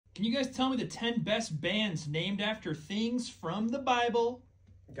Can you guys tell me the 10 best bands named after things from the Bible?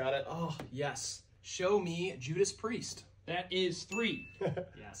 Got it. Oh, yes. Show me Judas Priest. That is 3.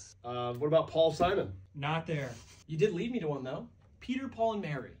 Yes. What about Paul Simon? Not there. You did lead me to one, though. Peter, Paul, and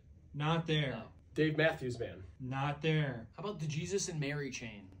Mary. Not there. No. Dave Matthews Band. Not there. How about the Jesus and Mary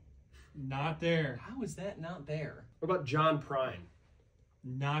chain? Not there. How is that not there? What about John Prine?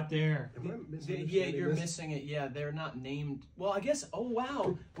 Not there. Am I Yeah, misunderstanding you're this? missing it. Yeah, they're not named. Well, I guess. Oh,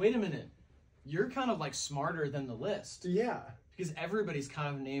 wow. Wait a minute. You're kind of like smarter than the list. Yeah. Because everybody's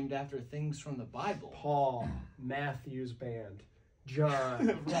kind of named after things from the Bible. Paul Matthews Band.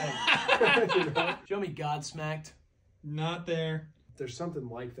 John. Right. You know? Show me Godsmacked. Not there. There's something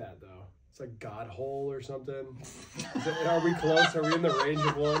like that, though. It's like God Hole or something. Are we close? Are we in the range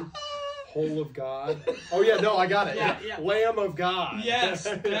of one? Whole of God. Oh, yeah, no, I got it. Yeah. Lamb of God. Yes,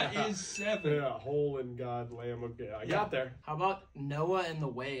 that is 7. Yeah, Whole in God, Lamb of God. I got there. How about Noah and the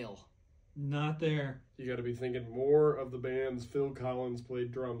Whale? Not there. You got to be thinking more of the bands Phil Collins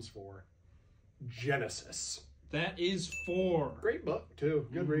played drums for. Genesis. That is 4. Great book, too.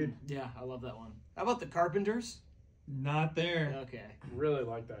 Good read. Yeah, I love that one. How about the Carpenters? Not there. Okay. Really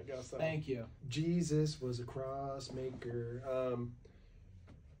like that, Gus. Though. Thank you. Jesus was a cross maker.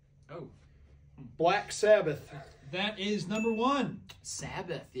 Oh. Black Sabbath. That is number 1.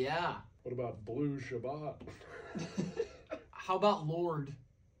 Sabbath, yeah. What about Blue Shabbat? How about Lord?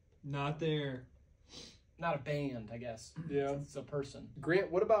 Not there. Not a band, I guess. Yeah. It's a person.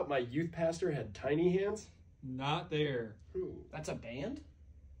 Grant, what about my youth pastor had tiny hands? Not there. Ooh. That's a band?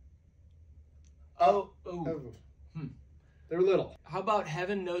 Oh. They were little. How about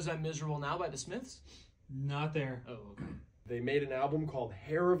Heaven Knows I'm Miserable Now by the Smiths? Not there. Oh, okay. They made an album called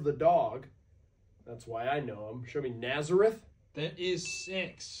Hair of the Dog. That's why I know them. Show me Nazareth. That is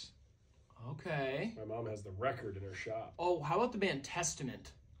 6. Okay. My mom has the record in her shop. Oh, how about the band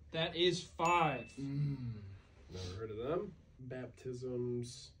Testament? That is 5. Never heard of them.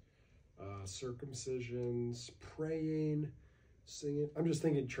 Baptisms, circumcisions, praying, singing. I'm just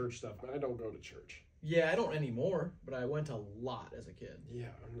thinking church stuff. I don't go to church. Yeah, I don't anymore, but I went a lot as a kid. Yeah,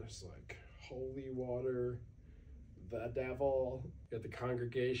 I'm just like holy water, the devil. You got the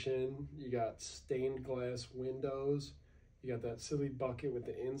congregation. You got stained glass windows. You got that silly bucket with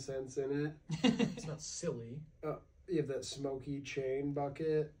the incense in it. It's not silly. You have that smoky chain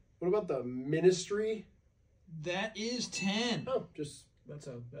bucket. What about the ministry? That is 10. Oh, just That's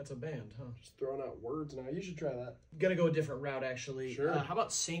a band, huh? throwing out words now. You should try that. Gonna go a different route, actually. Sure. How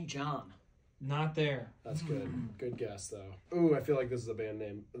about St. John? Not there. That's good. Good guess, though. Ooh, I feel like this is a band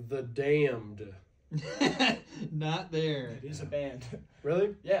name. The Damned. Not there. It is a band.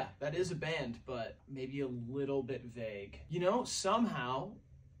 Really? Yeah, that is a band, but maybe a little bit vague. You know, somehow,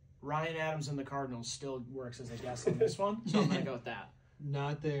 Ryan Adams and the Cardinals still works as a guest on this one, so I'm gonna go with that.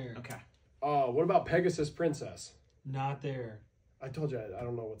 Not there. Okay. Oh, what about Pegasus Princess? Not there. I told you I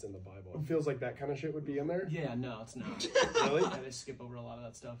don't know what's in the Bible. It feels like that kind of shit would be in there. Yeah, no, it's not. Really? Yeah, they skip over a lot of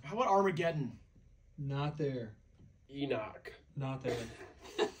that stuff. How about Armageddon? Not there. Enoch. Not there.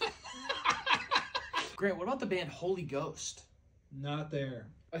 Grant, what about the band Holy Ghost? Not there.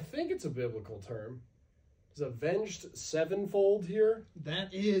 I think it's a biblical term. Is avenged sevenfold here?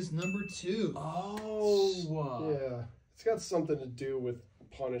 That is number 2. Oh. Yeah. It's got something to do with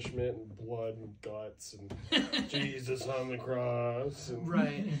punishment and blood and guts and Jesus on the cross. And...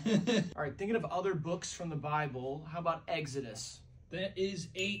 Right. All right, thinking of other books from the Bible, how about Exodus? That is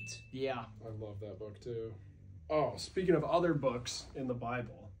 8. Yeah. I love that book too. Oh, speaking of other books in the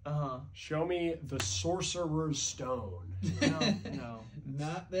Bible, show me the Sorcerer's Stone. No.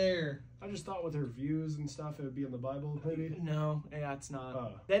 Not there. I just thought with her views and stuff, it would be in the Bible, maybe. No, yeah, it's not.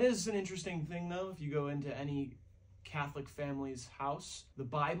 Oh. That is an interesting thing, though. If you go into any Catholic family's house, the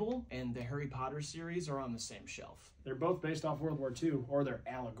Bible and the Harry Potter series are on the same shelf. They're both based off World War II, or they're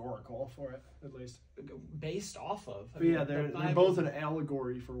allegorical for it, at least. Based off of. But yeah, they're both an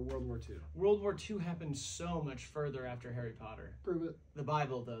allegory for World War II. World War II happened so much further after Harry Potter. Prove it. The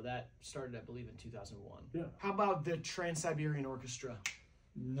Bible, though, that started, I believe, in 2001. Yeah. How about the Trans-Siberian Orchestra?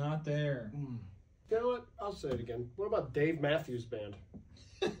 Not there. You know what? I'll say it again. What about Dave Matthews Band?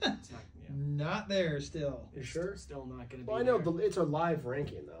 It's not, yeah. Not there still. You sure? Still not going to be Well, I know there. it's a live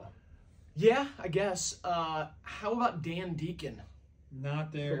ranking, though. Yeah, I guess. How about Dan Deacon?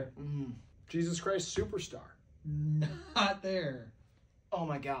 Not there. Jesus Christ Superstar. Not there. Oh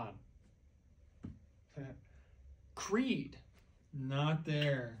my God. Creed. Not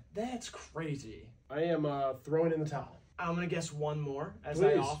there. That's crazy. I am throwing in the towel. I'm going to guess one more, as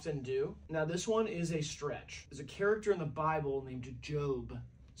Please. I often do. Now, this one is a stretch. There's a character in the Bible named Job.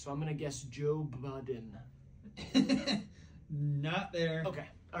 So I'm going to guess Joe Budden. Not there. Okay.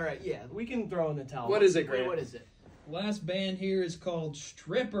 All right, yeah, we can throw in the towel. What is it, Wait, Grant? what is it? Last band here is called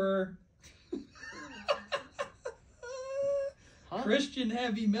Stripper. Huh? Christian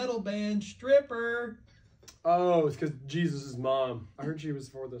heavy metal band Stripper. Oh, it's because Jesus' mom. I heard she was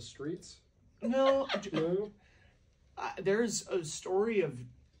for the streets. No, No? there's a story of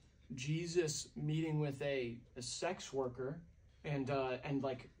Jesus meeting with a sex worker and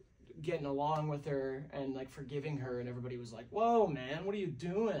like getting along with her and like forgiving her, and everybody was like, "Whoa, man, what are you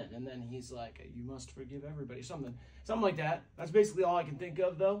doing?" And then he's like, "You must forgive everybody," something like that. That's basically all I can think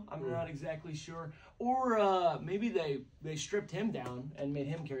of, though. I'm not exactly sure. Or maybe they stripped him down and made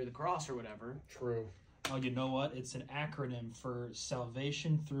him carry the cross or whatever. True. Oh, you know what? It's an acronym for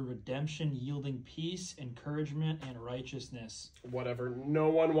salvation through redemption, yielding peace, encouragement, and righteousness. Whatever. No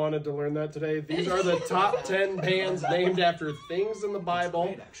one wanted to learn that today. These are the top 10 bands named after things in the Bible.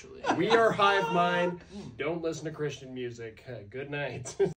 Great, actually. We are Hive Mind. Don't listen to Christian music. Good night.